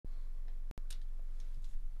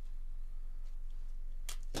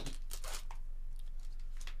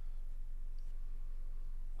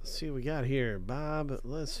see what we got here. Bob,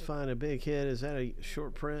 let's find a big hit. Is that a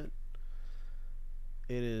short print?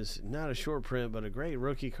 It is not a short print, but a great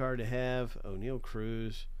rookie card to have. O'Neal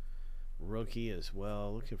Cruz, rookie as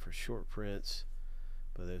well. Looking for short prints,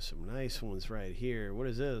 but there's some nice ones right here. What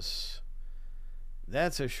is this?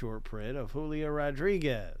 That's a short print of Julio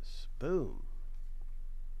Rodriguez. Boom.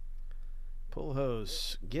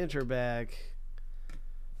 Pujols, Ginter back.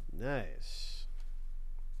 Nice.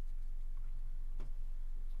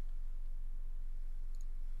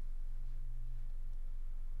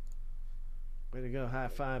 Way to go. High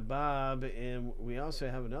five, Bob. And we also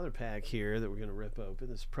have another pack here that we're going to rip open.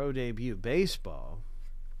 This Pro Debut Baseball.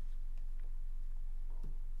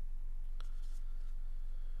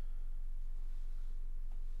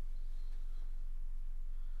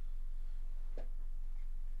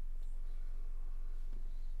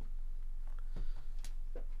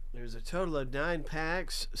 There's a total of 9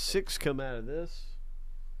 packs. 6 come out of this.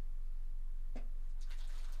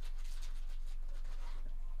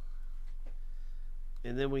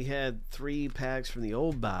 And then we had 3 packs from the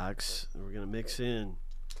old box that we're going to mix in.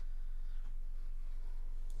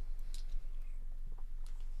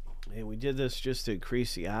 And we did this just to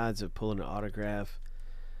increase the odds of pulling an autograph.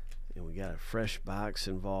 And we got a fresh box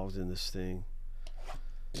involved in this thing.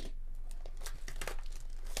 So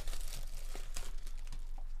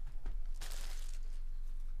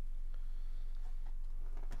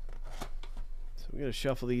we're going to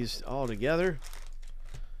shuffle these all together.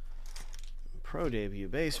 Pro Debut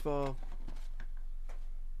Baseball.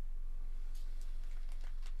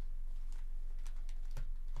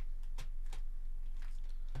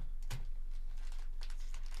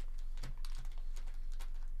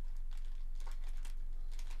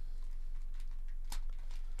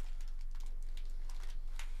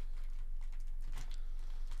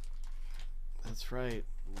 That's right.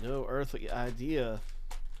 No earthly idea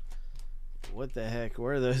what the heck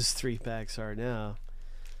where those 3 packs are now.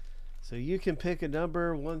 So you can pick a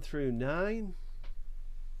number 1 through 9.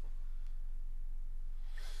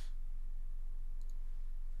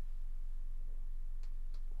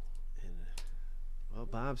 And, well,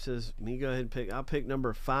 Bob says, me go ahead and pick. I'll pick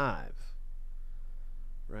number 5.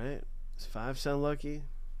 Right? Does 5 sound lucky?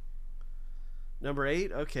 Number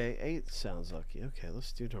 8? Okay, 8 sounds lucky. Okay,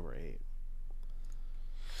 let's do number 8.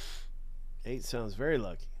 8 sounds very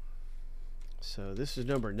lucky. So this is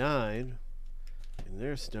number 9. And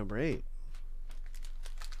there's number 8.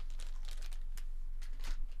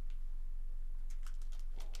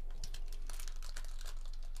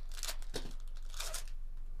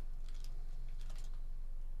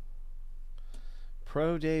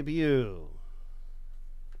 Pro Debut.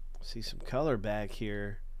 See some color back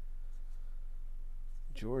here.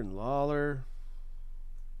 Jordan Lawler,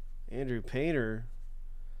 Andrew Painter,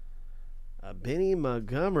 Benny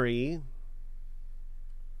Montgomery,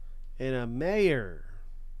 and a Mayer.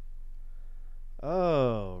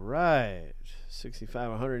 Oh, right. 65,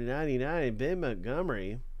 199. Ben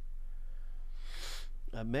Montgomery.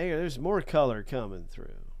 A Mayer. There's more color coming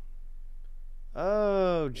through.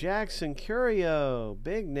 Oh, Jackson Curio.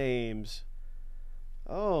 Big names.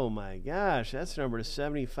 Oh, my gosh. That's number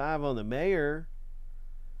 75 on the Mayer.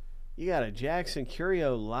 You got a Jackson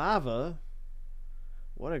Curio Lava.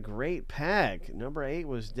 What a great pack. Number 8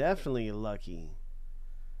 was definitely lucky.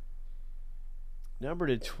 Number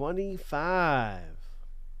to 25.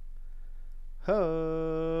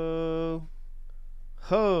 Ho.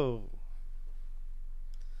 Ho.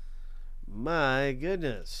 My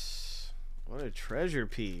goodness. What a treasure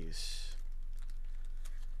piece.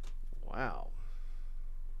 Wow.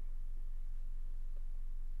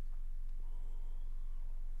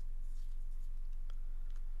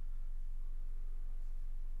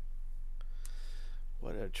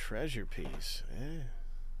 What a treasure piece. Eh?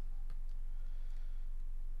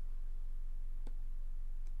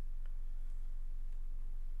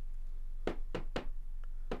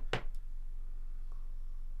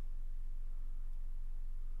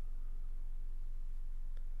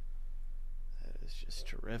 Just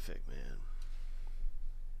terrific, man.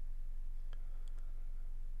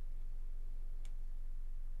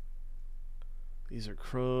 These are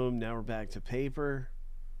chrome. Now we're back to paper.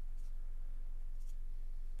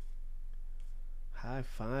 High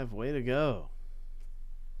five. Way to go.